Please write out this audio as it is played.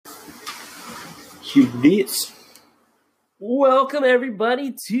Cue this. Welcome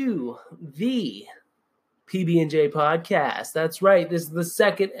everybody to the PB&J podcast. That's right. This is the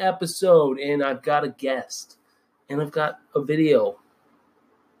second episode, and I've got a guest, and I've got a video.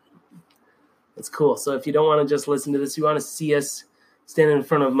 It's cool. So if you don't want to just listen to this, you want to see us standing in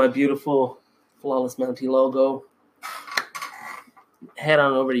front of my beautiful Flawless Mountie logo, head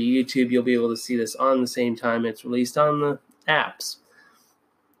on over to YouTube. You'll be able to see this on the same time it's released on the apps.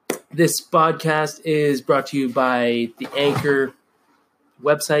 This podcast is brought to you by the Anchor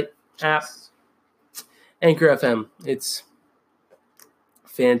website app, Anchor FM. It's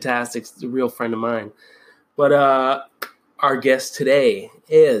fantastic. It's a real friend of mine. But our guest today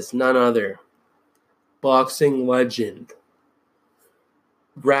is none other, boxing legend,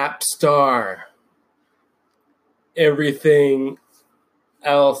 rap star, everything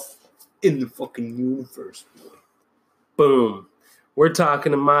else in the fucking universe. Boom. We're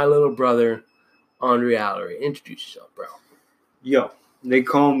talking to my little brother, Andre Allery. Introduce yourself, bro. Yo, they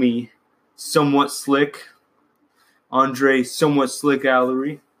call me Somewhat Slick, Andre Somewhat Slick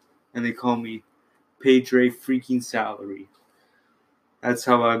Allery, and they call me Paydre freaking Salary. That's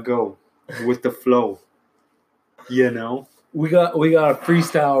how I go with the flow. You know? We got a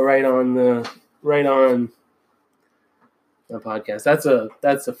freestyle right on the podcast.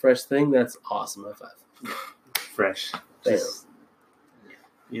 That's a fresh thing. That's awesome. High five. Fresh. Just,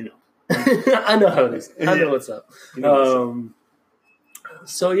 you know. I know how it is. I know what's up.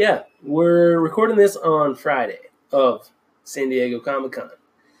 So yeah, we're recording this on Friday of San Diego Comic-Con.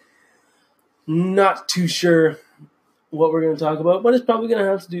 Not too sure what we're going to talk about, but it's probably going to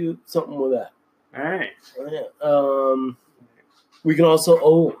have to do something with that. All right. Yeah. We can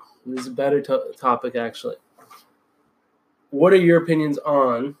also. This is a better topic actually. What are your opinions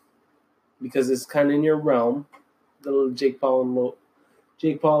on? Because it's kind of in your realm. The little Jake Paul and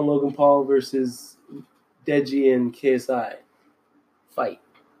Logan Paul versus Deji and KSI fight.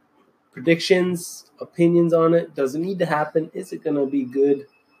 Predictions, opinions on it. Does it need to happen? Is it going to be good?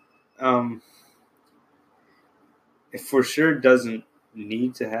 It for sure doesn't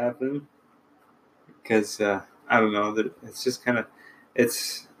need to happen because I don't know, that it's just kind of,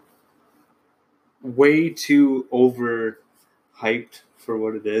 it's way too overhyped for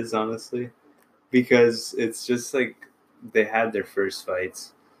what it is, honestly, because it's just like they had their first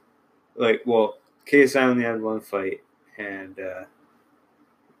fights. Like, well, KSI only had one fight, and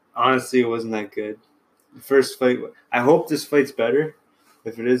honestly, it wasn't that good. The first fight, I hope this fight's better.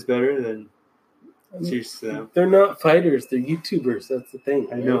 If it is better, then cheers to them. They're not fighters; they're YouTubers. That's the thing.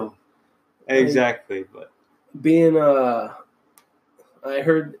 I know, exactly. But being I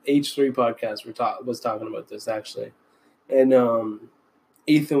heard H3 podcast was talking about this actually, and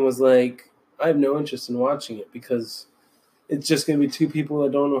Ethan was like, "I have no interest in watching it because it's just going to be two people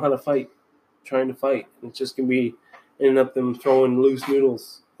that don't know how to fight, trying to fight. It's just going to be ending up them throwing loose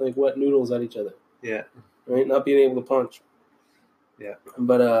noodles, like wet noodles at each other. Yeah. Right? Not being able to punch. Yeah.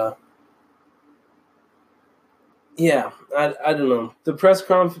 But, yeah, I don't know. The press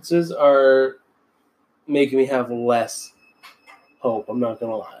conferences are making me have less hope. I'm not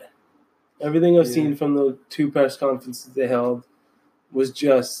going to lie. Everything I've seen from the two press conferences they held was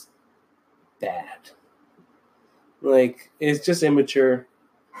just bad. Like, it's just immature.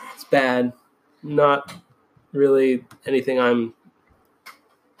 It's bad. Not really anything I'm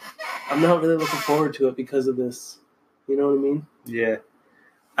not really looking forward to it because of this. You know what I mean? Yeah.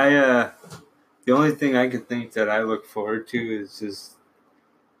 The only thing I can think that I look forward to is just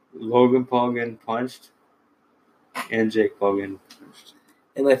Logan Paul getting punched and Jake Paul getting punched.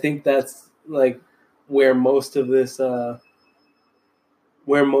 And I think that's, like, where most of this,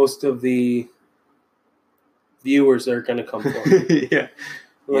 where most of the viewers are going to come from. Yeah.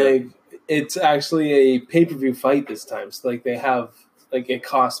 Like, it's actually a pay-per-view fight this time. So, like, they have, like, it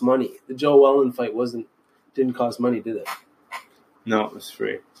costs money. The Joe Wellen fight didn't cost money, did it? No, it was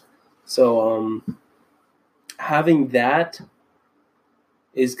free. So, having that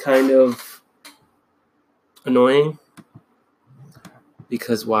is kind of annoying.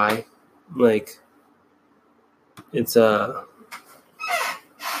 Because why? Like, it's not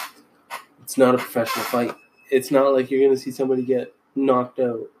a professional fight. It's not like you're going to see somebody get knocked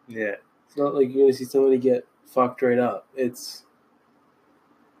out. Yeah. It's not like you're going to see somebody get fucked right up. It's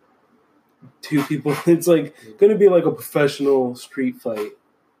two people. It's like going to be like a professional street fight.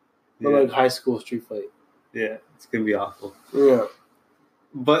 Or like high school street fight. Yeah. It's going to be awful. Yeah.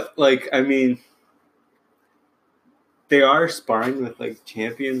 But, like, I mean, they are sparring with, like,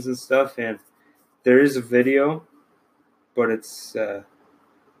 champions and stuff, and there is a video, but it's,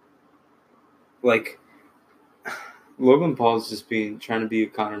 like, Logan Paul's just trying to be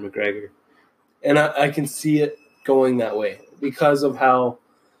Conor McGregor. And I can see it going that way because of how,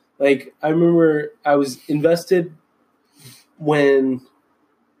 like, I remember I was invested when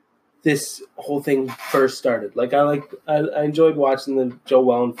this whole thing first started. Like, I enjoyed watching the Joe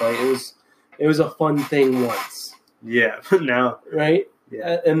Welling fight. It was a fun thing once. Yeah, but now, right?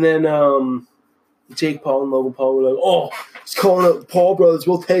 Yeah. And then Jake Paul and Logan Paul were like, "Oh, he's calling up the Paul brothers.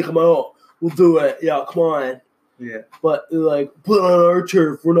 We'll take them out. We'll do it. Yeah, come on." Yeah. But they're like, "Put on our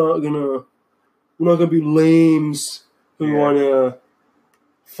turf. We're not gonna be lames who want to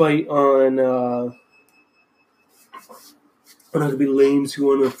fight on. We're not gonna be lames who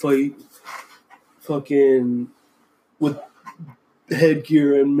want to fight fucking with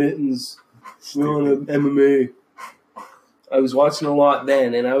headgear and mittens. We're on an MMA." I was watching a lot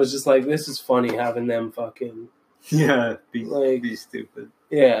then, and I was just like, "This is funny having them fucking be stupid."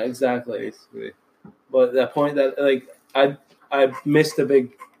 Yeah, exactly. Basically. But at that point, that like I missed a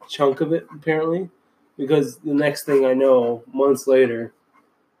big chunk of it apparently, because the next thing I know, months later,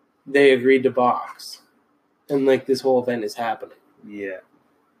 they agreed to box, and like this whole event is happening. Yeah.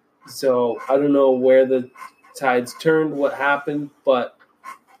 So I don't know where the tides turned, what happened, but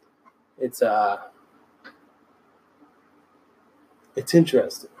it's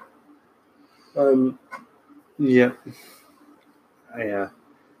interesting. Yeah.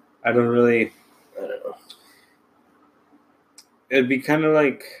 I don't really. I don't know. It'd be kind of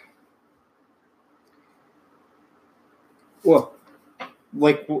like, well,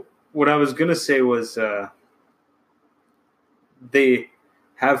 like what I was gonna say was they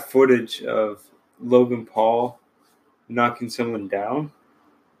have footage of Logan Paul knocking someone down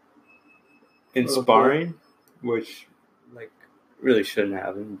in sparring, which like really shouldn't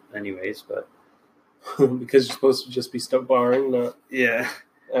happen anyways, but because you're supposed to just be sparring, not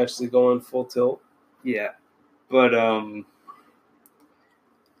actually going full tilt. Yeah, but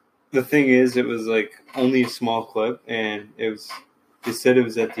the thing is, it was like only a small clip, and they said it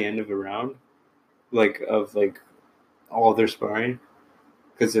was at the end of a round, like of like all their sparring,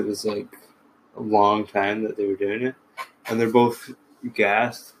 because it was like a long time that they were doing it, and they're both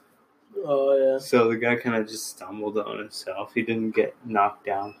gassed. Oh yeah. So the guy kind of just stumbled on himself. He didn't get knocked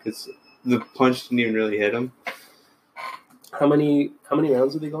down because the punch didn't even really hit him. How many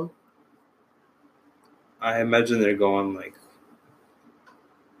rounds are they going? I imagine they're going like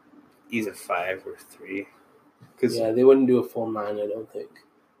either 5 or 3. Yeah, they wouldn't do a full 9, I don't think.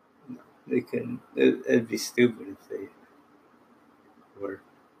 No, they couldn't. It'd be stupid if they were.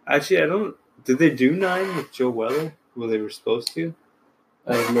 Actually, I don't. Did they do 9 with Joe Weller? Well, they were supposed to.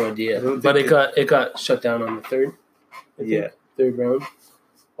 I have no idea. But it got shut down on the third. Third round.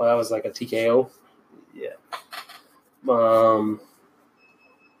 Well, that was like a TKO. Yeah.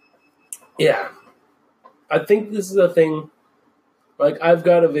 Yeah. I think this is a thing. Like, I've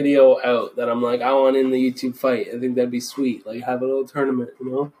got a video out that I'm like, I want in the YouTube fight. I think that'd be sweet. Like, have a little tournament,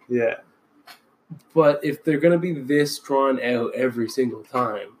 you know? Yeah. But if they're going to be this drawn out every single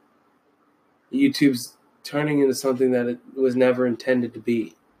time, YouTube's turning into something that it was never intended to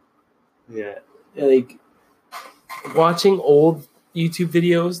be. Yeah. Like, watching old YouTube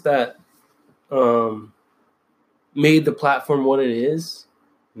videos that made the platform what it is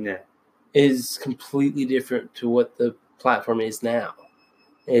is completely different to what the platform is now.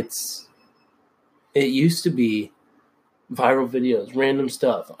 It used to be viral videos, random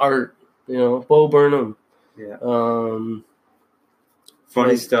stuff, art, you know, Bo Burnham. Yeah.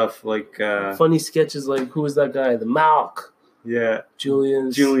 Funny stuff like funny sketches like who was that guy? The Malk. Yeah.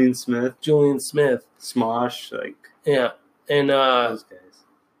 Julian Smith. Smosh, like and those guys.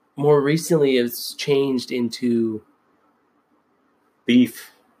 More recently it's changed into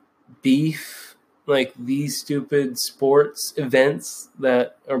beef, like these stupid sports events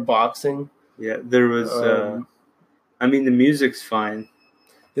that are boxing. Yeah, there was I mean the music's fine.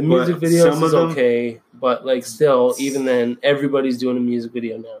 The music videos is okay, but like still, even then, everybody's doing a music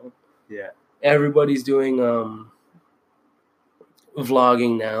video now. Yeah. Everybody's doing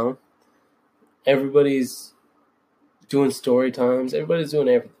vlogging now. Everybody's doing story times. Everybody's doing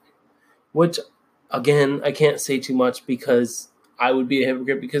everything. Which, again, I can't say too much because I would be a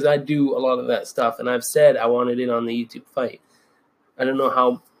hypocrite because I do a lot of that stuff, and I've said I wanted it on the YouTube fight. I don't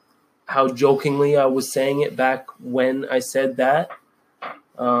know how jokingly I was saying it back when I said that.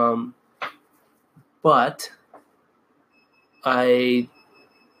 But I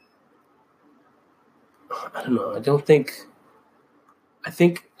don't know. I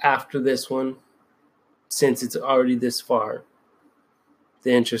think after this one, since it's already this far,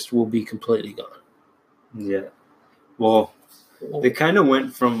 the interest will be completely gone. Yeah. Well, they kind of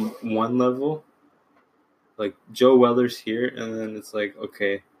went from one level, like Joe Weller's here, and then it's like,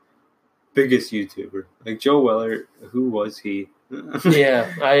 okay, biggest YouTuber. Like Joe Weller, who was he?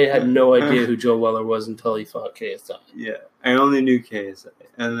 Yeah, I had no idea who Joe Weller was until he fought KSI. Yeah, I only knew KSI,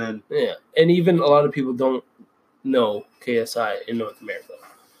 and then and even a lot of people don't know KSI in North America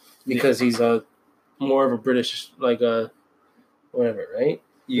because he's a more of a British, like a whatever, right?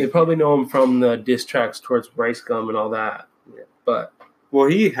 They probably know him from the diss tracks towards Rice Gum and all that. Yeah. But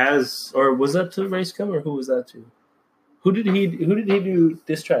he has, or was that to Rice Gum or who was that to? Who did he do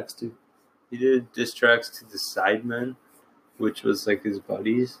diss tracks to? He did diss tracks to the Sidemen, which was like his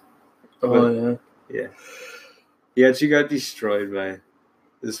buddies. Oh yeah. He actually got destroyed by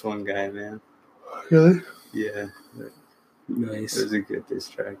this one guy, man. Really? Yeah. Nice. It was a good diss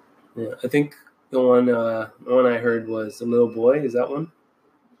track. Yeah, I think the one I heard was A Little Boy. Is that one?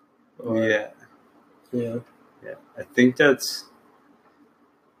 Yeah. Yeah. I think that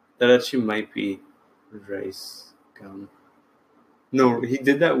actually might be Rice Gum. No, he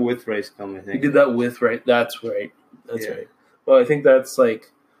did that with Rice Gum, I think. He did that with That's right. That's right. Well, I think that's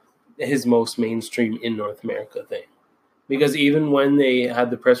like his most mainstream in North America thing. Because even when they had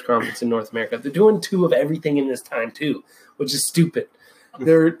the press conference in North America, they're doing 2 of everything in this time too, which is stupid.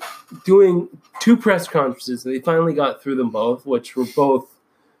 They're doing 2 press conferences. They finally got through them both, which were both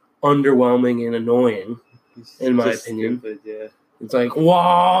underwhelming and annoying, in my opinion. Stupid, yeah. It's like,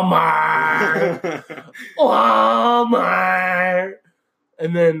 Walmart!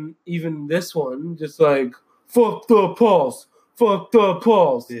 And then even this one, just like, fuck the Pauls.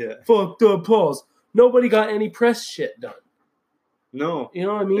 Yeah. Fuck the Pauls. Nobody got any press shit done. No. You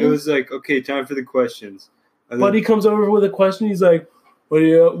know what I mean? It was like, okay, time for the questions. Buddy comes over with a question. He's like, what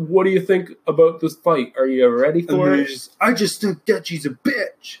do you think about this fight? Are you ready for it? I just think Deji's a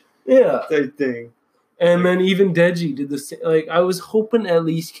bitch. Yeah. That thing. And then even Deji did the same. Like, I was hoping at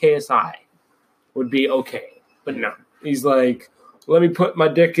least KSI would be okay. But no. He's like, let me put my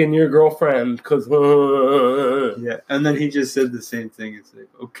dick in your girlfriend. Because, yeah. And then he just said the same thing. It's like,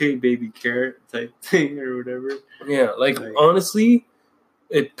 okay, baby carrot type thing or whatever. Yeah. Like honestly,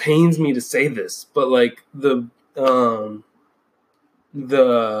 it pains me to say this. But, like, the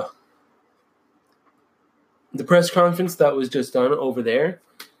press conference that was just done over there,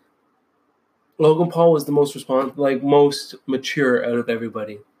 Logan Paul was the most most mature out of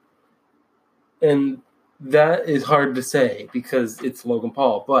everybody. And that is hard to say because it's Logan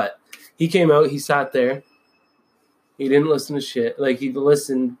Paul. But he came out, he sat there. He didn't listen to shit. Like, he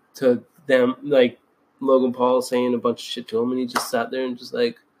listened to them, like, Logan Paul saying a bunch of shit to him, and he just sat there and just,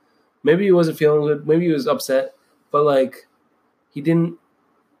 like, maybe he wasn't feeling good, maybe he was upset, but, like, he didn't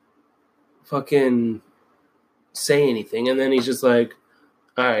fucking say anything. And then he's just like,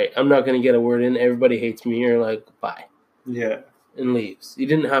 all right, I'm not going to get a word in. Everybody hates me. You're like, bye. Yeah. And leaves. He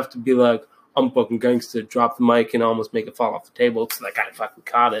didn't have to be like, I'm fucking gangster, drop the mic and almost make it fall off the table because that guy fucking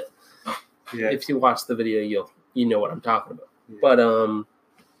caught it. Yeah. If you watch the video, you know what I'm talking about. Yeah.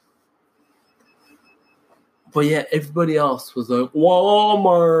 But yeah, everybody else was like,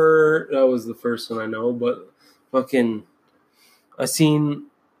 Walmart. That was the first one I know. But fucking, I seen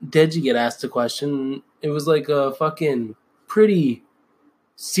Deji get asked a question. It was like a fucking pretty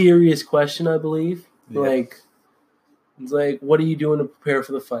serious question, I believe. Yeah. Like, it's like, what are you doing to prepare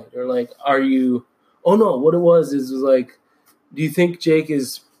for the fight? Or like, are you? Oh no, what it was like, do you think Jake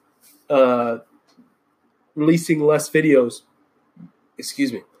is releasing less videos?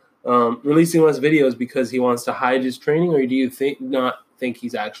 Excuse me, releasing less videos because he wants to hide his training, or do you not think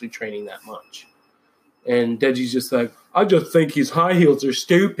he's actually training that much? And Deji's just like, I just think his high heels are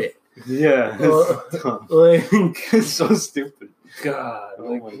stupid. Yeah, like it's so stupid. God,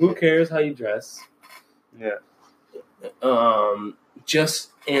 who cares how you dress? Yeah.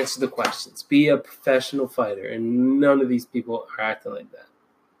 Just answer the questions. Be a professional fighter, and none of these people are acting like that.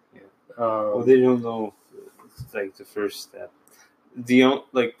 Yeah. Well, they don't know, like, the first step. The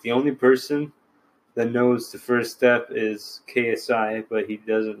only person that knows the first step is KSI, but he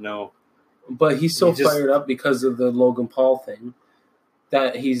doesn't know. But he's fired up because of the Logan Paul thing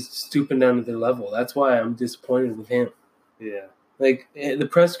that he's stooping down to their level. That's why I'm disappointed with him. Yeah. Like, the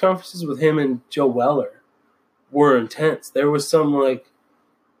press conferences with him and Joe Weller were intense. There was some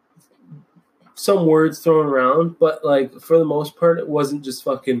words thrown around, but, like, for the most part, it wasn't just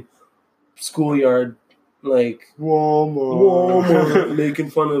fucking schoolyard, like, Walmart making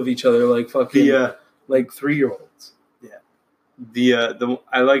fun of each other like fucking like 3-year-olds. Yeah.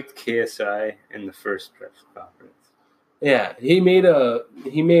 I liked KSI in the first press conference. Yeah, he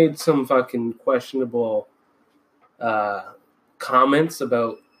made some fucking questionable comments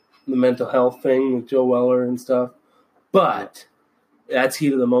about the mental health thing with Joe Weller and stuff, but that's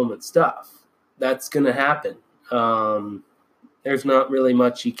heat of the moment stuff. That's gonna happen. There's not really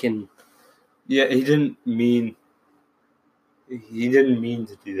much you can Yeah, he didn't mean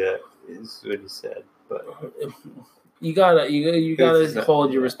to do that. Is what he said. But you gotta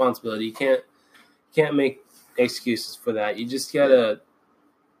hold your yeah. responsibility. You can't make excuses for that. You just gotta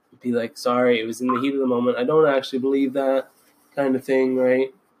be like, sorry, it was in the heat of the moment. I don't actually believe that kind of thing,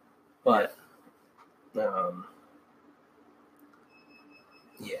 right? But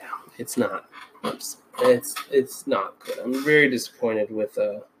yeah, it's not. It's not good. I'm very disappointed with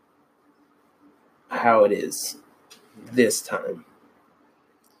how it is this time.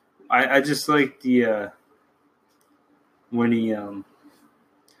 I just like the when he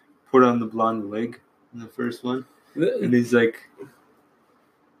put on the blonde wig in the first one, and he's like,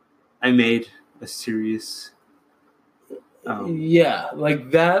 I made a serious. Yeah,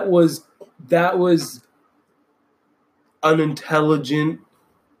 like that was unintelligent,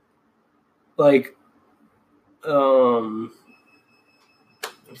 like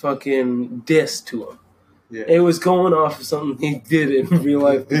fucking diss to him. Yeah. It was going off of something he did in real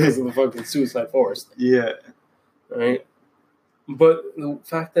life because of the fucking Suicide Forest thing. Yeah. Right? But the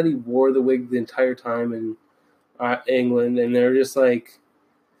fact that he wore the wig the entire time in England, and they're just like,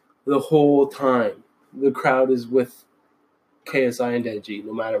 the whole time, the crowd is with KSI and Deji,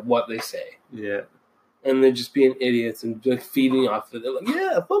 no matter what they say. Yeah. And they're just being idiots and like feeding off of it. They're like,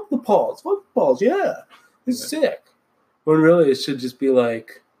 yeah, fuck the Pauls, yeah. It's sick. When really it should just be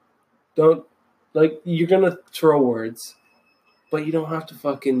like, don't, like, you're going to throw words, but you don't have to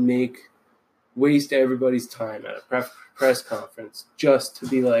fucking waste everybody's time at a press conference just to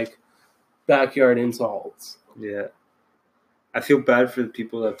be like backyard insults. Yeah. I feel bad for the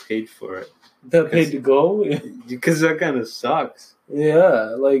people that paid for it. That paid to go? Because that kind of sucks.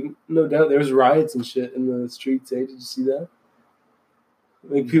 Yeah, like, no doubt. There was riots and shit in the streets, eh? Did you see that?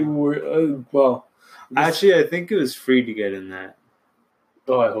 Like, people were, well... Actually, I think it was free to get in that.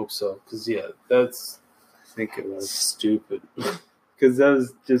 Oh, I hope so. Because, yeah, that's... I think it was. Stupid. Because that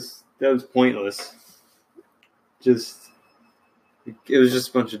was pointless. It was just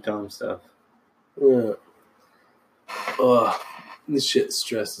a bunch of dumb stuff. Yeah. Ugh. This shit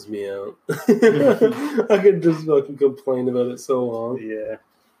stresses me out. I could just fucking complain about it so long. Yeah.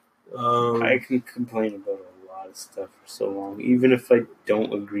 I can complain about a lot of stuff for so long, even if I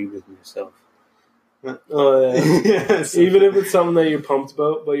don't agree with myself. Oh, yeah. Yes. Even if it's something that you're pumped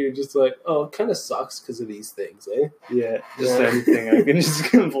about, but you're just like, oh, it kind of sucks because of these things, eh? Yeah, just anything I can just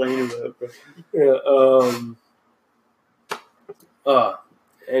complain about. Yeah.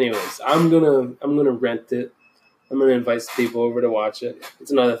 Anyways, I'm gonna rent it. I'm gonna invite some people over to watch it.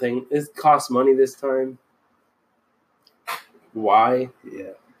 It's another thing. It costs money this time. Why?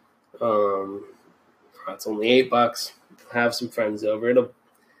 Yeah. It's only $8. Have some friends over.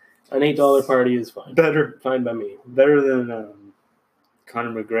 An $8 party is fine. Fine by me. Better than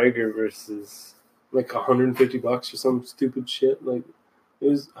Conor McGregor versus like $150 or some stupid shit. Like, it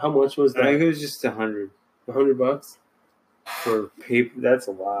was, how much was that? I think it was just $100. $100 for paper. That's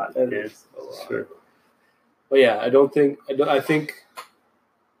a lot. That is a lot. Sure. But yeah, I think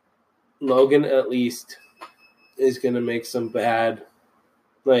Logan at least is gonna make some bad,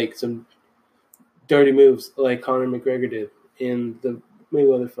 like some dirty moves like Conor McGregor did in the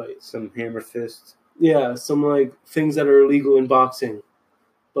Mayweather fight. Some hammer fists. Yeah, some like things that are illegal in boxing.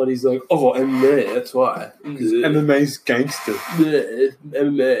 But he's like, oh, MMA, that's why. MMA's gangster.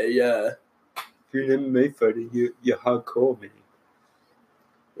 MMA, yeah. If you're an MMA fighter, you're hardcore, man.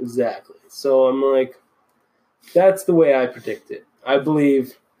 Exactly. So I'm like, that's the way I predict it. I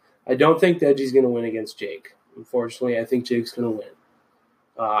don't think Deji's going to win against Jake. Unfortunately, I think Jake's going to win.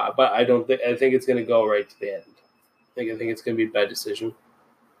 But I think it's going to go right to the end. I think it's going to be a bad decision.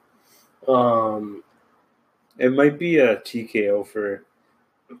 It might be a TKO for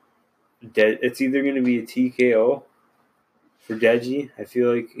it's either going to be a TKO for Deji. I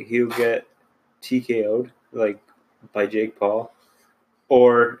feel like he'll get TKO'd like by Jake Paul,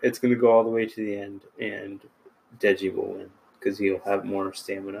 or it's going to go all the way to the end and Deji will win because he'll have more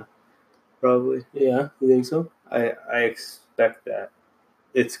stamina, probably. Yeah, you think so? I expect that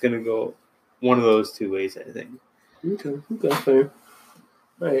it's going to go one of those two ways. I think. Okay, fair.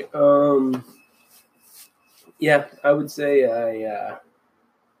 All right. Yeah, I would say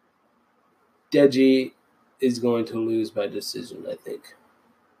Deji is going to lose by decision, I think.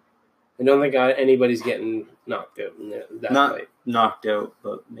 I don't think anybody's getting knocked out in that Not fight. Knocked out,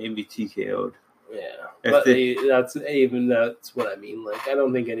 but maybe TKO'd. Yeah, If but that's what I mean. Like, I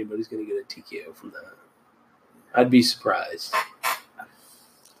don't think anybody's going to get a TKO from that. I'd be surprised.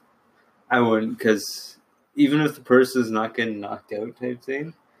 I wouldn't, because even if the person's not getting knocked out type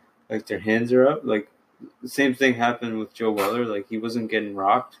thing, like their hands are up, like the same thing happened with Joe Weller. Like he wasn't getting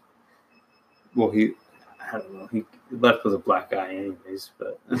rocked. Well, I don't know. He left with a black eye, anyways.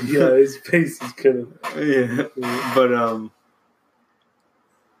 But Yeah, his face is kind of. Yeah, but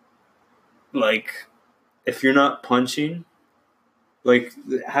like, if you're not punching, like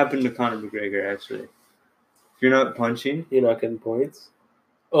it happened to Conor McGregor actually. If you're not punching, You're not getting points.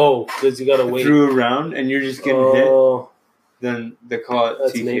 Oh, because you gotta wait through a round and you're just getting hit, then they call it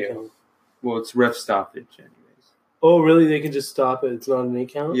that's an TKO. 8 count. Well, it's ref stoppage, anyways. Oh, really? They can just stop it. It's not an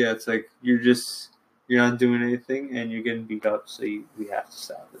 8 count. Yeah, it's like you're not doing anything and you're getting beat up, so we have to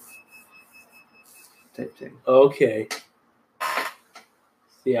stop it. Type thing. Okay.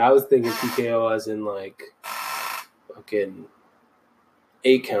 See, I was thinking TKO as in like fucking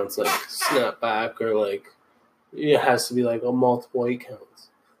 8 counts, like snap back, or like it has to be like a multiple 8 counts.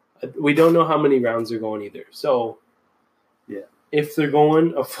 We don't know how many rounds they're going either. So, yeah, if they're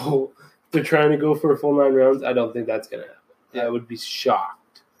going they're trying to go for a full 9 rounds. I don't think that's gonna happen. Yeah. I would be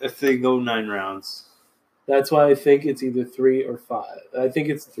shocked if they go 9 rounds. That's why I think it's either 3 or 5. I think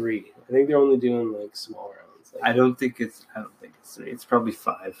it's 3. I think they're only doing like small rounds. Like, I don't think it's 3. It's probably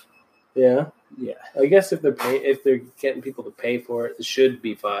 5. Yeah. Yeah. I guess if they're getting people to pay for it, it should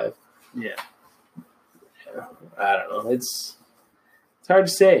be 5. Yeah. I don't know. It's hard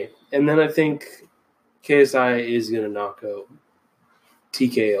to say. And then I think KSI is gonna knock out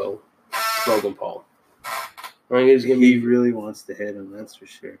TKO Logan Paul. I think he's gonna He really wants to hit him, that's for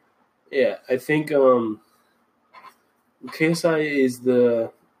sure. Yeah, I think KSI is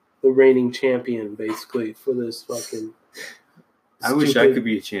the reigning champion basically for this fucking. I wish I could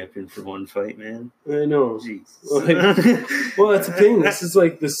be a champion for one fight, man. I know. Jesus. Well, that's the thing. This is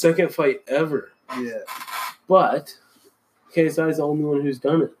like the second fight ever. Yeah. But KSI is the only one who's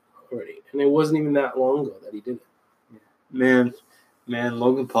done it already, and it wasn't even that long ago that he did it. Man,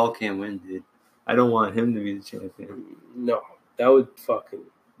 Logan Paul can't win, dude. I don't want him to be the champion. No, that would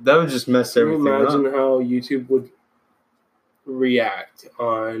just mess everything up. Imagine how YouTube would react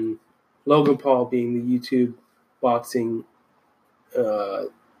on Logan Paul being the YouTube boxing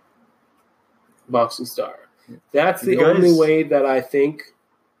star. That's the only way that I think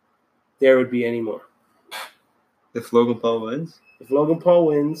there would be any more. If Logan Paul wins? If Logan Paul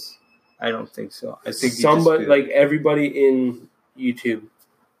wins, I don't think so. I think somebody like everybody in YouTube,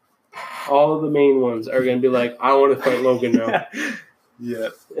 all of the main ones are going to be like, I want to fight Logan now. Yeah.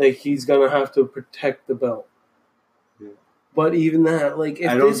 Like, he's going to have to protect the belt. Yeah. But even that, like, if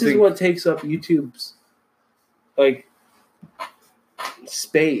this is what takes up YouTube's, like,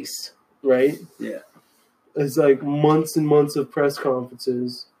 space, right? Yeah. It's like months and months of press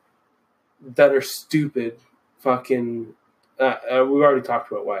conferences that are stupid. Fucking, we've already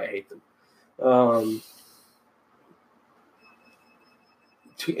talked about why I hate them.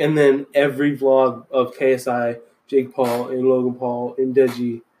 And then every vlog of KSI, Jake Paul, and Logan Paul, and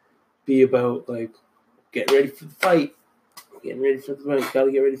Deji be about, like, getting ready for the fight. Gotta get ready for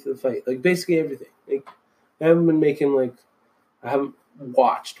the fight. Like, basically everything. Like, I haven't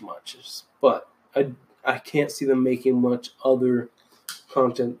watched much, but I can't see them making much other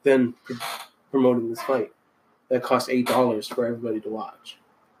content than promoting this fight. That costs $8 for everybody to watch.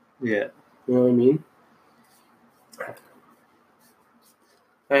 Yeah. You know what I mean?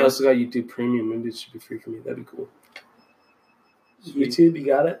 I also got YouTube Premium. Maybe it should be free for me. That'd be cool. Sweet. YouTube, you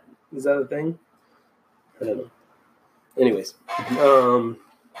got it? Is that a thing? I don't know. Anyways.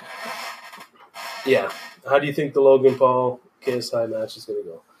 Yeah. How do you think the Logan Paul KSI match is going to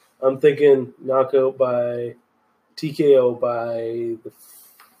go? I'm thinking knockout by TKO by the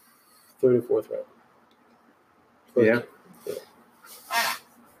 3rd or 4th round. Yeah.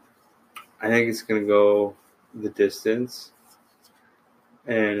 I think it's going to go the distance.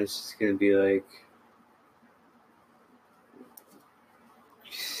 And it's just going to be like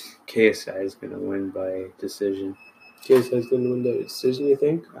KSI is going to win by decision. KSI is going to win by decision, you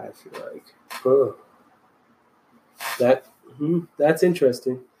think? I feel like. Huh. That's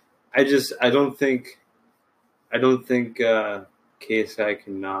interesting. I don't think KSI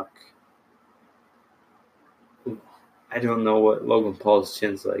can knock. I don't know what Logan Paul's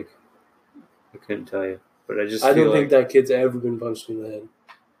chin's like. I couldn't tell you. But I don't think that kid's ever been punched in the head.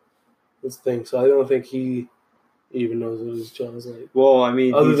 That's the thing. So I don't think he even knows what his jaw's like. Well, I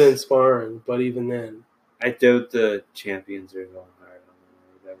mean, other than sparring, but even then, I doubt the champions are going hard on him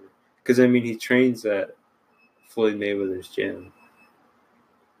or whatever. Because I mean, he trains at Floyd Mayweather's gym.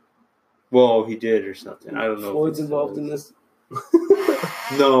 Well, he did or something. I don't know. Floyd's involved in this.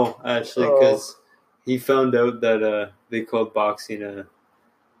 No, actually, because he found out that they called boxing a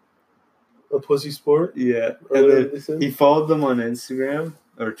pussy sport. Yeah, and then he followed them on Instagram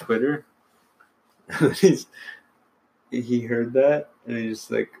or Twitter. He heard that and he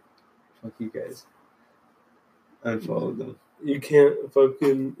just like Fuck you guys. Unfollow them. You can't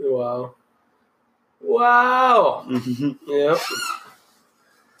fucking... Wow. Wow! Yep.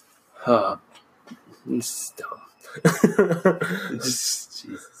 It's dumb.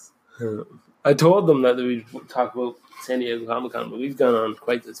 Jesus. I told them that we'd talk about San Diego Comic-Con, but we've gone on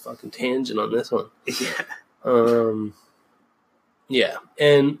quite this fucking tangent on this one. Yeah. Yeah.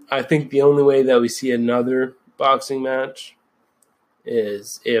 And I think the only way that we see another boxing match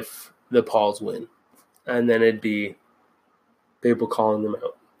is if the Pauls win. And then it'd be people calling them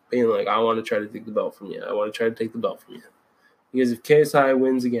out. Being like, I want to try to take the belt from you. I want to try to take the belt from you. Because if KSI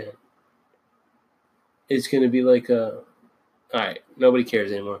wins again, it's going to be like all right, nobody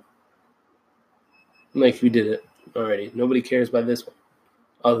cares anymore. Like, we did it already. Nobody cares about this one.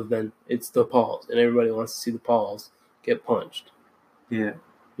 Other than it's the Pauls. And everybody wants to see the Pauls get punched. Yeah.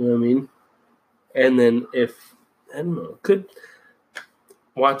 You know what I mean? And then if, I don't know, could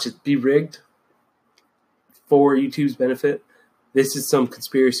watch it be rigged for YouTube's benefit. This is some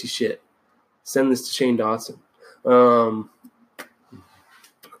conspiracy shit. Send this to Shane Dawson. I'm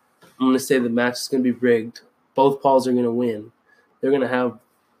going to say the match is going to be rigged. Both Pauls are going to win. They're going to have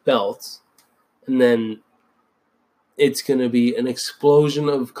belts. And then it's going to be an explosion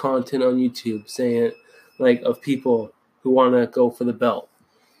of content on YouTube saying, like, of people who want to go for the belt.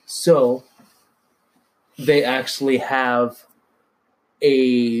 So they actually have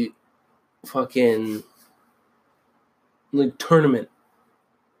a fucking like tournament.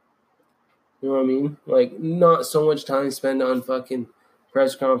 You know what I mean? Like, not so much time spent on fucking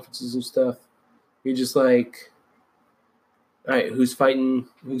press conferences and stuff. You're just like, all right, who's fighting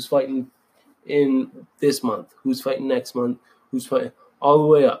in this month? Who's fighting next month? Who's fighting all the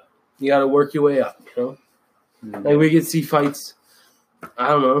way up? You got to work your way up, you know? Mm-hmm. Like, we could see fights, I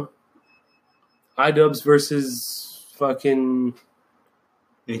don't know, iDubbbz versus fucking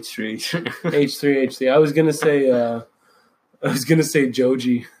H3. H3. I was gonna say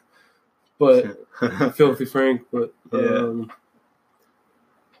Joji, but Filthy Frank, but yeah.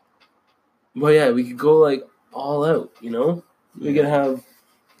 But yeah, we could go like all out, you know? We could have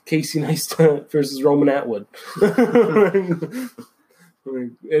KSI Neistat versus Roman Atwood.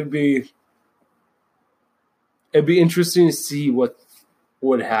 It'd be interesting to see what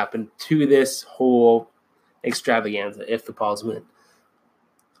would happen to this whole extravaganza if the Pauls win.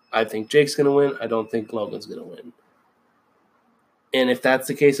 I think Jake's going to win. I don't think Logan's going to win. And if that's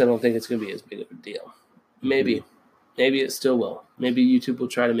the case, I don't think it's going to be as big of a deal. Maybe. Mm-hmm. Maybe it still will. Maybe YouTube will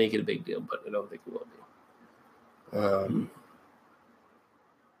try to make it a big deal, but I don't think it will be.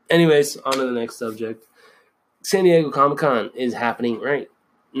 Anyways, on to the next subject. San Diego Comic-Con is happening right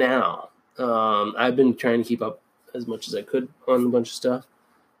now. I've been trying to keep up as much as I could on a bunch of stuff.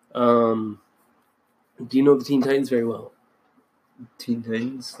 Do you know the Teen Titans very well? Teen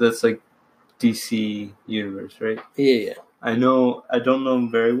Titans? That's like DC Universe, right? Yeah. I don't know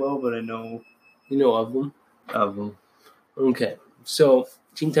them very well, but I know... You know of them? Of them. Okay. So,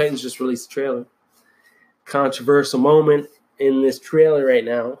 Teen Titans just released a trailer. Controversial moment in this trailer right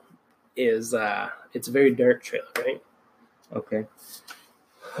now is, it's a very dark trailer, right? Okay.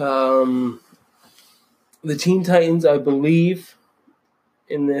 The Teen Titans, I believe,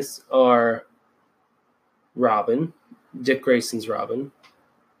 in this are Robin, Dick Grayson's Robin,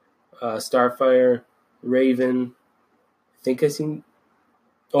 Starfire, Raven. I think I seen.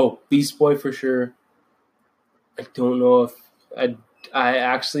 Oh, Beast Boy for sure. I don't know if I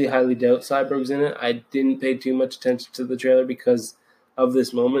actually highly doubt Cyborg's in it. I didn't pay too much attention to the trailer because of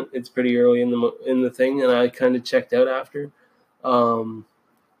this moment. It's pretty early in the thing, and I kind of checked out after.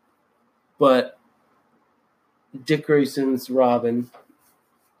 But Dick Grayson's Robin,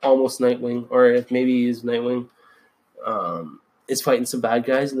 almost Nightwing, or if maybe he is Nightwing, is fighting some bad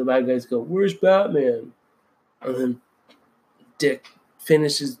guys, and the bad guys go, "Where's Batman?" And then Dick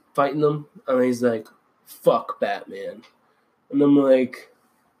finishes fighting them, and he's like, "Fuck Batman." And I'm like,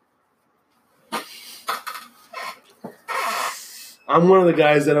 I'm one of the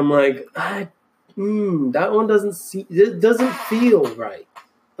guys that I'm like, that one doesn't feel right.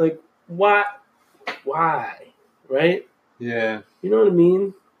 Like, why, right? Yeah. You know what I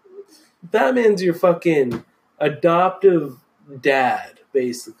mean? Batman's your fucking adoptive dad,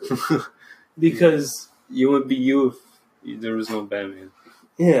 basically. Because you would be you if there was no Batman.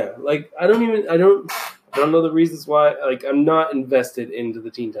 Yeah, like I don't know the reasons why. Like, I'm not invested into the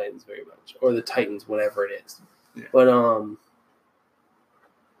Teen Titans very much, or the Titans, whatever it is. Yeah. But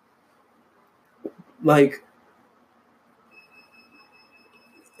like,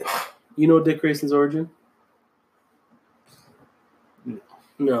 you know Dick Grayson's origin?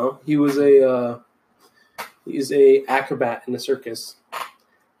 No, he's a acrobat in the circus,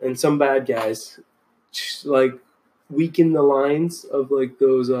 and some bad guys like weaken the lines of like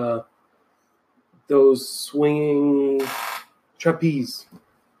those swinging trapeze.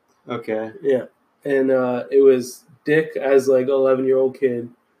 Okay. Yeah, and it was Dick as like 11-year-old kid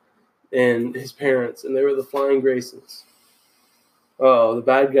and his parents, and they were the Flying Graysons. Oh, the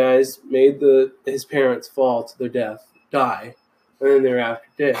bad guys made his parents fall to their death, die, and then they were after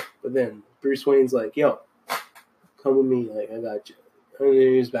Dick. But then Bruce Wayne's like, "Yo, come with me, like I got you." And then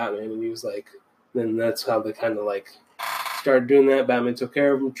he was Batman, and he was like, then that's how they kind of like started doing that. Batman took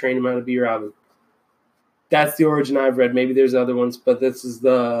care of him, trained him how to be Robin. That's the origin I've read. Maybe there's other ones, but this is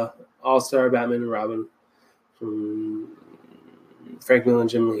the All-Star Batman and Robin from Frank Miller and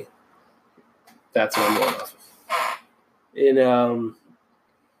Jim Lee. That's what I'm going off of. And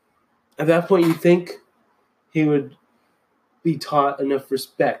at that point, you think he would be taught enough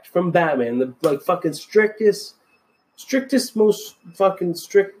respect from Batman, the like fucking strictest, most fucking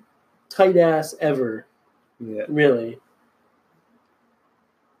strict, tight ass ever. Yeah. Really.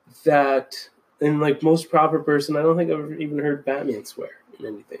 That, and like most proper person, I don't think I've ever even heard Batman swear in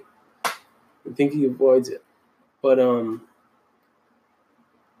anything. I think he avoids it. But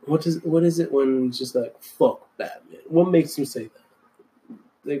what is it when it's just like fuck Batman? What makes him say that?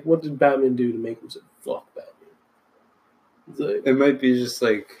 Like, what did Batman do to make him say fuck Batman? It's like, it might be just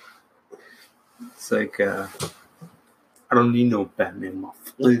like it's like I don't need no Batman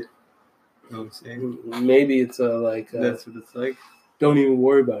muff. You know what I'm saying? Maybe it's like that's what it's like. Don't even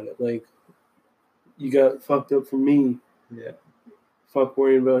worry about it. Like, you got fucked up for me. Yeah. Fuck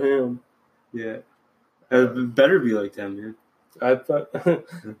worrying about him. Yeah. It better be like that, man. I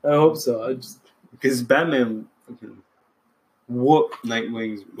hope so. Because Batman fucking whooped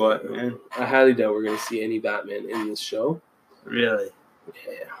Nightwing's butt, man. I highly doubt we're going to see any Batman in this show. Really?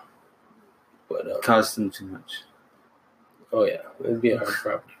 Yeah. But cost them too much. Oh, yeah. It'd be a hard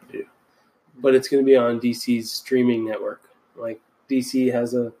property to do. But it's going to be on DC's streaming network. Like, Disney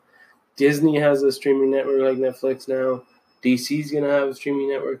has a streaming network like Netflix now. DC's going to have a streaming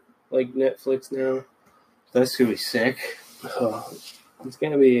network like Netflix now. That's going to be sick. Oh, it's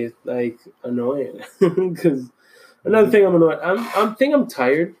going to be, like, annoying. Because another thing I'm annoyed. I'm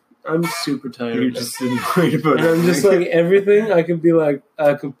tired. I'm super tired. You're just annoyed about it. And I'm just like, everything I could be like,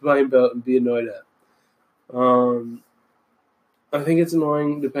 complain about and be annoyed at. I think it's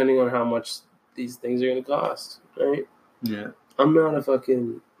annoying depending on how much these things are going to cost, right? Yeah. I'm not a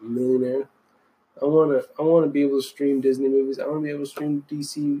fucking millionaire. I wanna be able to stream Disney movies. I want to be able to stream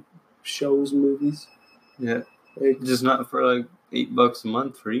DC shows, movies. Yeah. Like, just not for like $8 a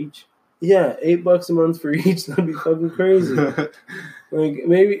month for each. Yeah, $8 a month for each. That'd be fucking crazy. Like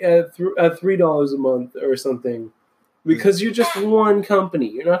maybe at $3 a month or something, because you're just one company.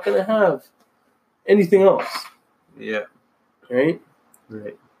 You're not gonna have anything else. Yeah. Right.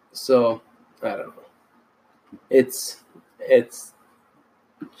 Right. So I don't know. It's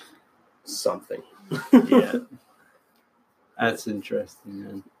something. Yeah. That's interesting,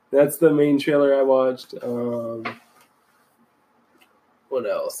 man. That's the main trailer I watched. What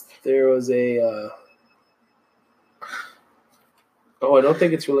else? There was a... I don't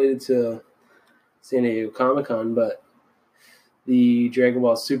think it's related to San Diego Comic-Con, but the Dragon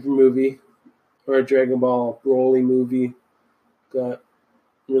Ball Super movie, or Dragon Ball Broly movie, got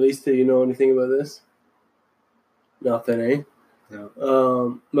released. Do you know anything about this? Nothing, eh?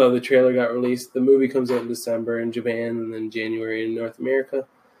 No. No, the trailer got released. The movie comes out in December in Japan and then January in North America.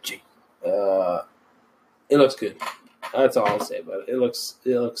 It looks good. That's all I'll say about it. It looks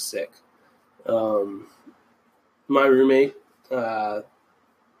sick. My roommate,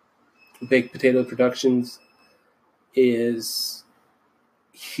 Baked Potato Productions, is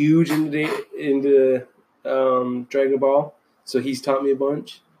huge into Dragon Ball, so he's taught me a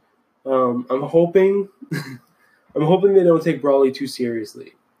bunch. I'm hoping they don't take Broly too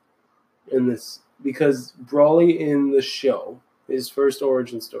seriously in this, because Broly in the show, his first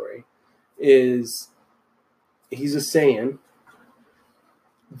origin story, is he's a Saiyan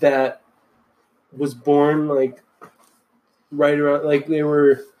that was born like right around, like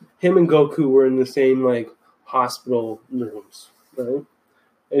him and Goku were in the same like hospital rooms, right?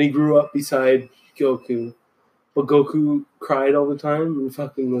 And he grew up beside Goku, but Goku cried all the time and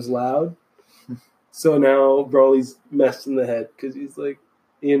fucking was loud. So now Broly's messed in the head because he's like,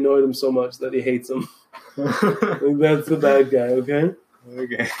 he annoyed him so much that he hates him. Like, that's the bad guy, okay?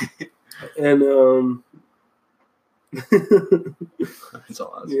 Okay. And that's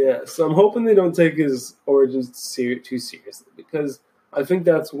awesome. Yeah, so I'm hoping they don't take his origins too seriously, because I think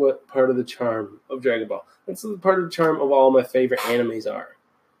that's what part of the charm of Dragon Ball. That's part of the charm of all my favorite animes are.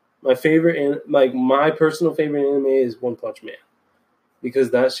 My favorite, my personal favorite anime is One Punch Man.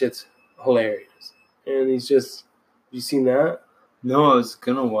 because that shit's hilarious. And he's just, you seen that? No, I was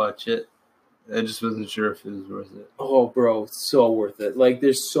gonna watch it. I just wasn't sure if it was worth it. Oh, bro, it's so worth it. Like,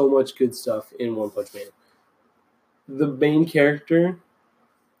 there's so much good stuff in One Punch Man. The main character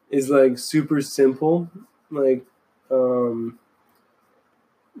is, like, super simple. Like,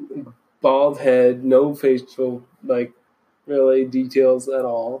 bald head, no facial, like, really details at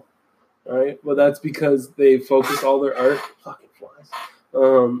all. Right? But that's because they focus all their art. Fucking flies.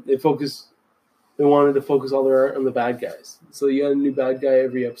 They wanted to focus all their art on the bad guys. So you got a new bad guy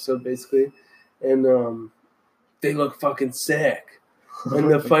every episode, basically. And they look fucking sick.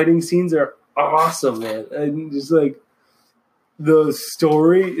 And the fighting scenes are awesome, man. And just like the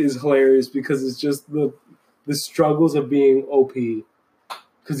story is hilarious because it's just the struggles of being OP.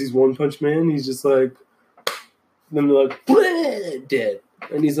 Because he's One Punch Man, he's just like, then they're like, dead.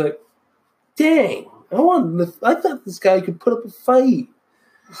 And he's like, dang, I thought this guy could put up a fight.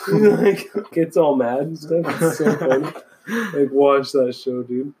 He like gets all mad and stuff. It's so funny. Like, watch that show,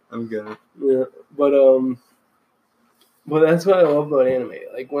 dude. I'm gonna. Yeah, but that's what I love about anime.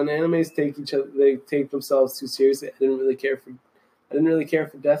 Like, when animes they take themselves too seriously. I didn't really care for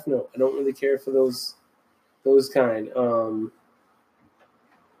Death Note. I don't really care for those kind.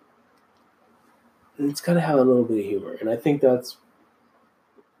 It's got to have a little bit of humor, and I think that's.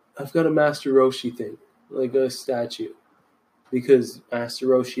 I've got a Master Roshi thing, like a statue, because Master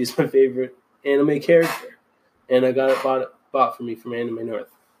Roshi is my favorite anime character, and I got it bought for me from Anime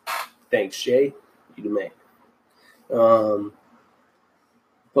North. Thanks, Shay. You the man.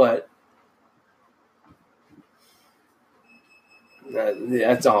 But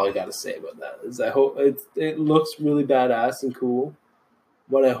that's all I got to say about that. Is I hope it looks really badass and cool,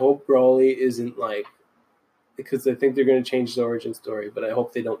 but I hope Broly isn't like, because I think they're going to change the origin story, but I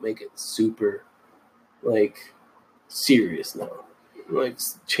hope they don't make it super, like, serious now. Like,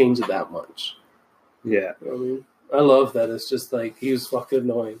 change it that much. Yeah. You know what I mean? I love that. It's just like, he was fucking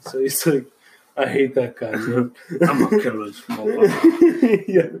annoying. So he's like, I hate that guy, man. I'm going to kill this motherfucker.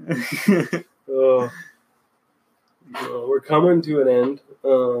 Yeah. Oh. We're coming to an end.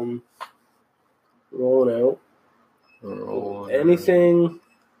 Rolling out. Anything...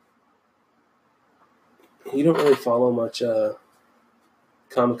 You don't really follow much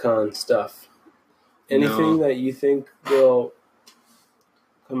Comic-Con stuff. Anything that you think will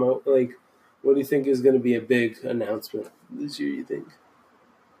come out? Like, what do you think is going to be a big announcement this year, you think?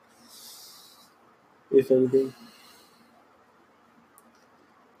 If anything.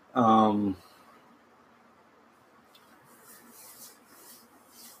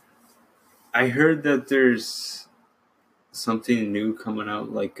 I heard that there's something new coming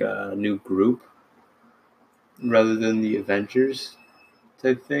out, like a new group, rather than the Avengers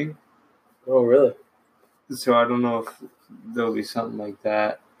type thing. Oh, really? So I don't know if there'll be something like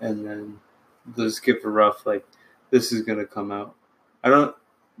that, and then they'll just give a rough, like, this is going to come out. I don't...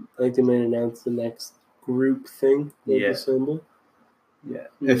 Like they might announce the next group thing, like a symbol? Yeah.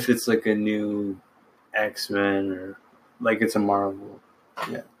 Mm-hmm. If it's like a new X-Men or like it's a Marvel.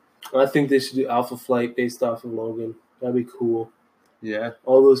 Yeah. I think they should do Alpha Flight based off of Logan. That'd be cool. Yeah.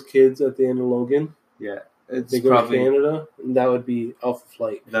 All those kids at the end of Logan. Yeah. They go to Canada, and that would be Alpha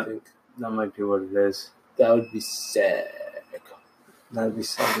Flight, I think. That might be what it is. That would be sick. That'd be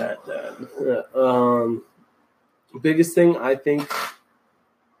so bad. Biggest thing, I think,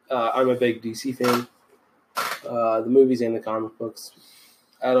 I'm a big DC fan. The movies and the comic books,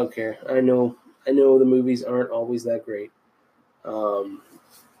 I don't care. I know the movies aren't always that great.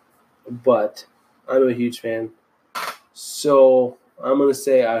 But I'm a huge fan. So I'm going to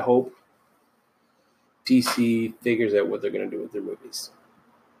say I hope DC figures out what they're going to do with their movies.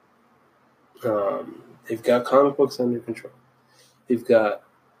 They've got comic books under control. They've got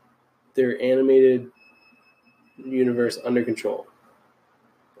their animated universe under control.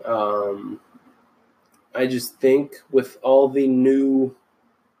 I just think with all the new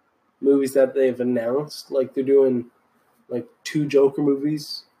movies that they've announced, like they're doing like 2 Joker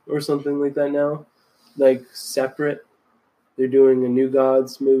movies or something like that now, like separate. They're doing a New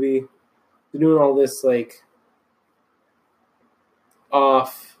Gods movie. They're doing all this like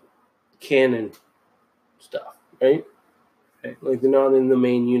off canon stuff, right? Like they're not in the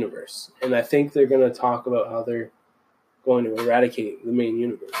main universe. And I think they're going to talk about how they're going to eradicate the main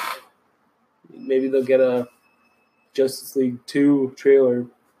universe. Maybe they'll get a Justice League 2 trailer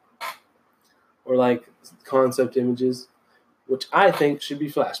or like concept images, which I think should be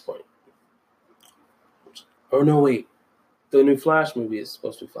Flashpoint. Or no, wait. The new Flash movie is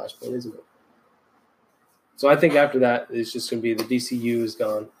supposed to be Flashpoint, isn't it? So I think after that, it's just going to be the DCU is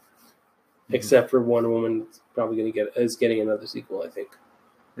gone, except for Wonder Woman probably getting another sequel, I think.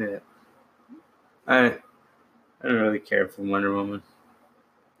 Yeah. I don't really care for Wonder Woman.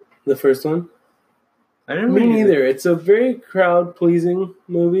 The first one? I didn't Me really neither. It's a very crowd-pleasing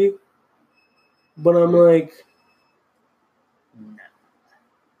movie. But I'm like,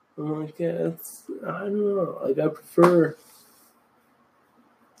 yeah, I don't know. Like, I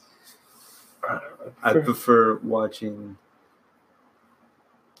prefer watching.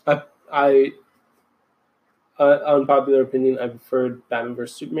 I unpopular opinion, I preferred Batman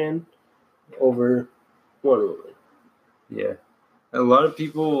vs Superman over Wonder Woman. Yeah. A lot of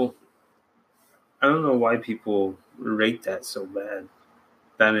people, I don't know why people rate that so bad.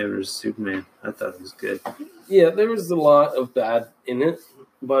 Batman vs Superman. I thought it was good. Yeah, there was a lot of bad in it,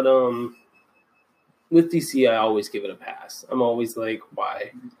 but with DC, I always give it a pass. I'm always like,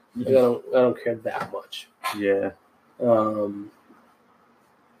 why? Like, I don't care that much. Yeah.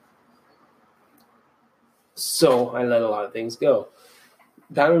 So I let a lot of things go.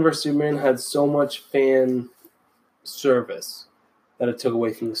 Batman vs Superman had so much fan service that it took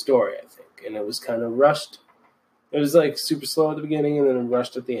away from the story, I think, and it was kind of rushed. It was like super slow at the beginning and then it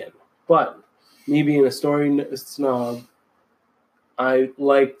rushed at the end. But me being a story snob, I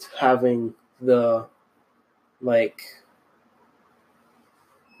liked having the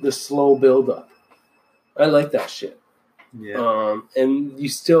slow build up. I like that shit. Yeah. And you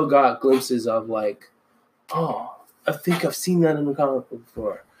still got glimpses of like, oh, I think I've seen that in the comic book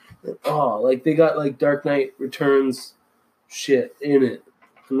before. Oh, like they got like Dark Knight Returns shit in it,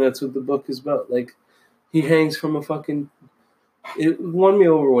 and that's what the book is about. Like he hangs from a fucking. It won me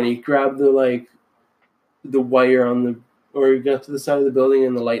over when he grabbed the wire on the, or he got to the side of the building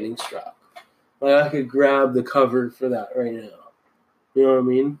and the lightning struck. Like I could grab the cover for that right now. You know what I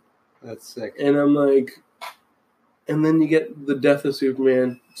mean? That's sick. And I'm like, and then you get the death of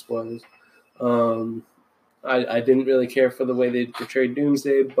Superman. Spoilers. I didn't really care for the way they portrayed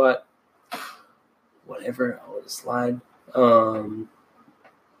Doomsday, but whatever, I'll let it slide.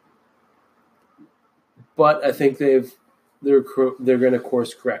 But I think they're going to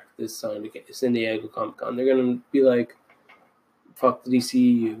course correct this San Diego Comic Con. They're going to be like, fuck the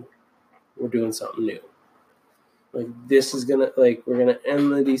DCEU, we're doing something new. Like this is gonna we're gonna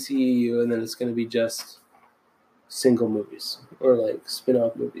end the DCEU, and then it's gonna be just single movies or like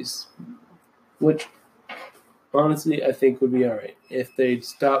spin-off movies, which honestly I think would be alright if they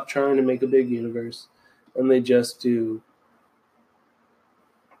stop trying to make a big universe and they just do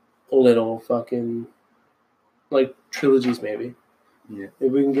little fucking like trilogies maybe. Yeah.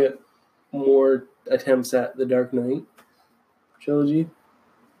 If we can get more attempts at the Dark Knight trilogy,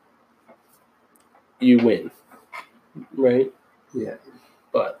 you win. Right? Yeah.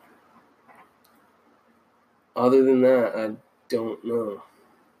 But other than that, I don't know.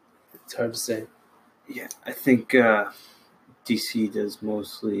 It's hard to say. Yeah, I think DC does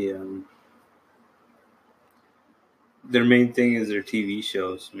mostly. Their main thing is their TV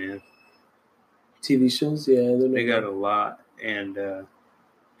shows, man. TV shows, yeah, they got a lot, and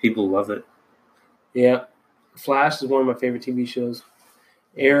people love it. Yeah, Flash is one of my favorite TV shows.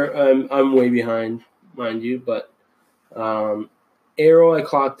 I'm way behind, mind you, but Arrow I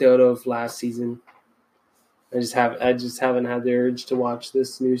clocked out of last season. I just haven't had the urge to watch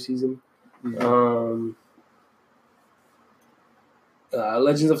this new season. Mm-hmm.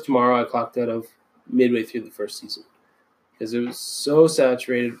 Legends of Tomorrow I clocked out of midway through the first season because it was so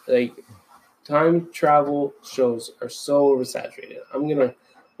saturated. Like time travel shows are so oversaturated. I'm gonna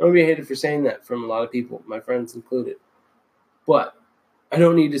be hated for saying that from a lot of people, my friends included. But I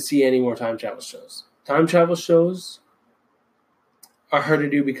don't need to see any more time travel shows. Time travel shows are hard to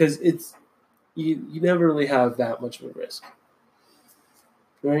do because it's you never really have that much of a risk.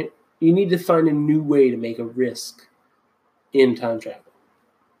 Right? You need to find a new way to make a risk in time travel.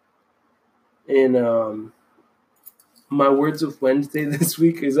 And my words of Wednesday this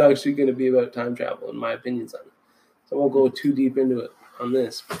week is actually going to be about time travel and my opinions on it. So I won't go too deep into it on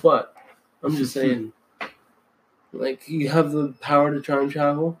this, but I'm just saying, like, you have the power to time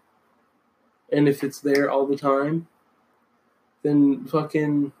travel, and if it's there all the time, then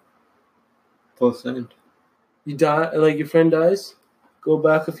fucking both ends. You die, like your friend dies, go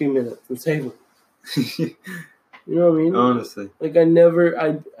back a few minutes and save him. You know what I mean? Honestly, like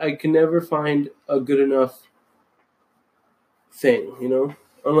I can never find a good enough thing, you know,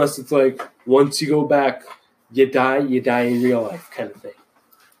 unless it's like once you go back, you die in real life kind of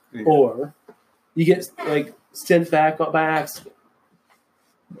thing, or you get like sent back by accident,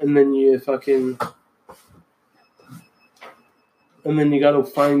 and then you got to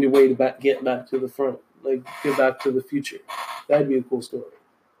find a way to get back to the front, like get back to the future. That'd be a cool story.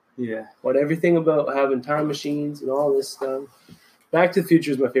 Yeah. But everything about having time machines and all this stuff. Back to the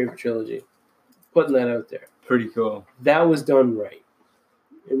Future is my favorite trilogy. Putting that out there. Pretty cool. That was done right,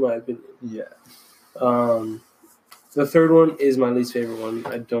 in my opinion. Yeah. The third one is my least favorite one.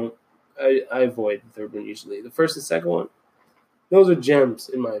 I avoid the third one usually. The first and second one, those are gems,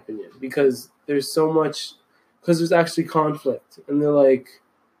 in my opinion, because there's so much, because there's actually conflict. And they're like,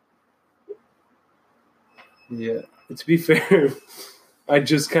 yeah. To be fair, I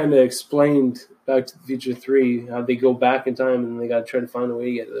just kind of explained Back to the Future 3 how they go back in time and they got to try to find a way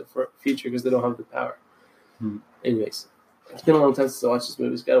to get to the future because they don't have the power. Anyways, it's been a long time since I watched this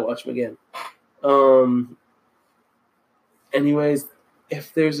movie. Got to watch them again. Anyways,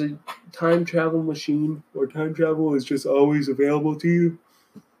 if there's a time travel machine or time travel is just always available to you,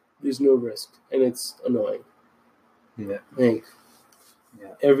 there's no risk, and it's annoying. Yeah. Like,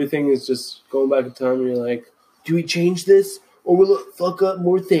 everything is just going back in time, and you're like, do we change this, or will it fuck up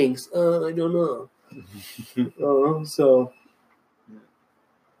more things? I don't know. So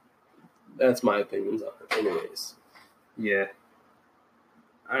that's my opinions on it. Anyways. Yeah.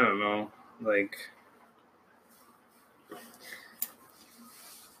 I don't know. Like,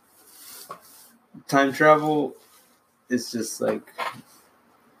 time travel is just like,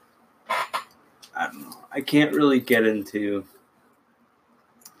 I don't know. I can't really get into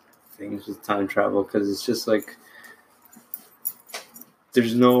things with time travel because it's just like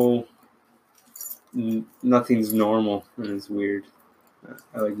there's nothing's normal and it's weird.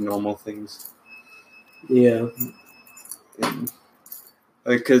 I like normal things. Yeah.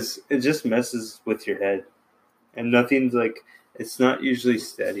 Because it just messes with your head. And nothing's like, it's not usually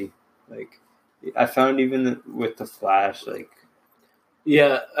steady. Like, I found even with the Flash, like...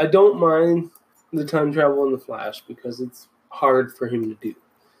 Yeah, I don't mind the time travel in the Flash because it's hard for him to do.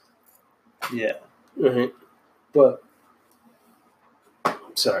 Yeah. Right. But,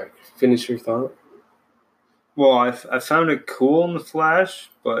 sorry, finish your thought. Well, I found it cool in the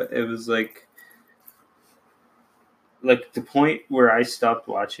Flash, but it was like the point where I stopped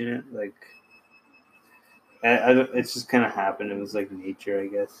watching it, like, it's just kind of happened. It was like nature, I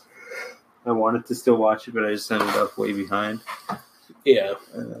guess. I wanted to still watch it, but I just ended up way behind. Yeah,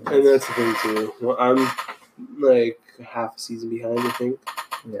 and that's the thing too. Well, I'm like half a season behind, I think.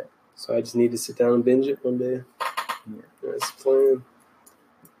 Yeah. So I just need to sit down and binge it one day. Yeah. That's the plan.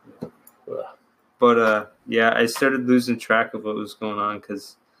 Yeah. But yeah, I started losing track of what was going on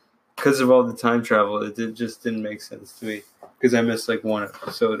because of all the time travel. It just didn't make sense to me because I missed like one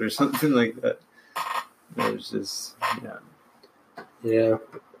episode or something like that. It was just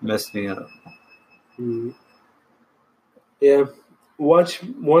messed me up. Mm. Yeah, watch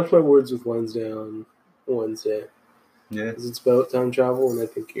my words with Wednesday on Wednesday. Yeah, because it's about time travel, and I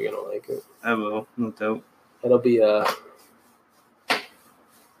think you're gonna like it. I will, no doubt. That'll be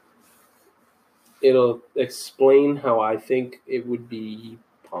it'll explain how I think it would be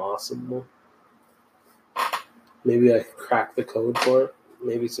possible. Maybe I could crack the code for it.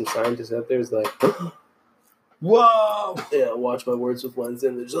 Maybe some scientists out there is like, whoa! Yeah, watch my words with Wednesday,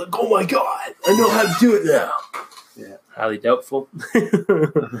 and they're just like, oh my god, I know how to do it now. Yeah. Highly doubtful.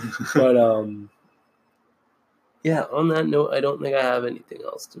 But, yeah, on that note, I don't think I have anything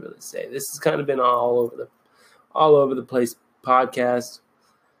else to really say. This has kind of been all over the place podcast.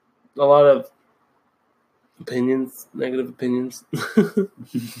 A lot of opinions, negative opinions.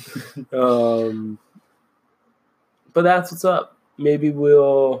 But that's what's up. Maybe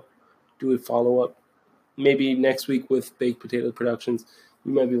we'll do a follow-up. Maybe next week with Baked Potato Productions,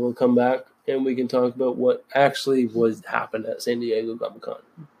 you might be able to come back and we can talk about what actually happened at San Diego Comic-Con.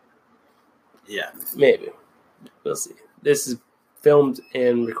 Yeah. Maybe. We'll see. This is filmed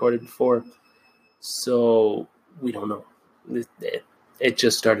and recorded before, so we don't know. It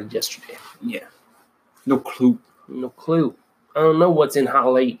just started yesterday. Yeah. No clue. No clue. I don't know what's in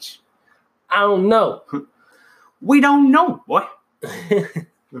Hall H. I don't know. We don't know, boy.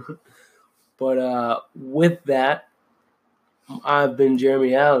 But with that, I've been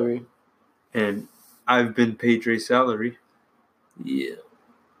Jeremy Allery. And I've been Paydre Salary. Yeah.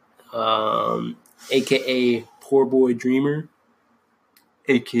 A.K.A. Poor Boy Dreamer.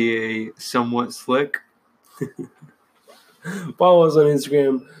 A.K.A. Somewhat Slick. Follow us on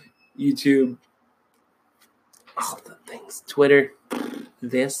Instagram, YouTube, all the things. Twitter,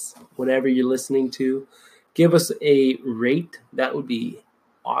 whatever you're listening to. Give us a rate. That would be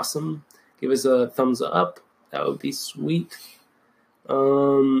awesome. Give us a thumbs up. That would be sweet.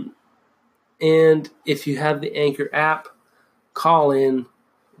 And if you have the Anchor app, call in.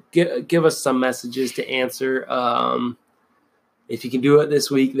 Give us some messages to answer. If you can do it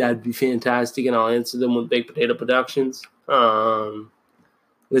this week, that'd be fantastic, and I'll answer them with Baked Potato Productions.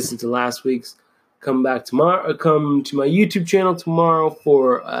 listen to last week's. Come back tomorrow. Come to my YouTube channel tomorrow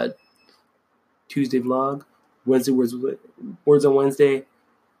for a Tuesday vlog. Wednesday words on Wednesday.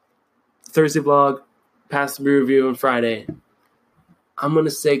 Thursday vlog. Past the beer review on Friday. I'm gonna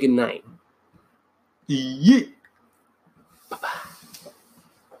say goodnight. Yeah. Bye-bye.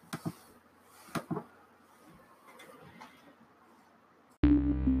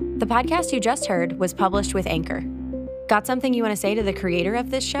 The podcast you just heard was published with Anchor. Got something you want to say to the creator of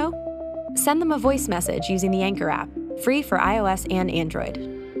this show? Send them a voice message using the Anchor app, free for iOS and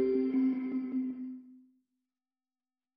Android.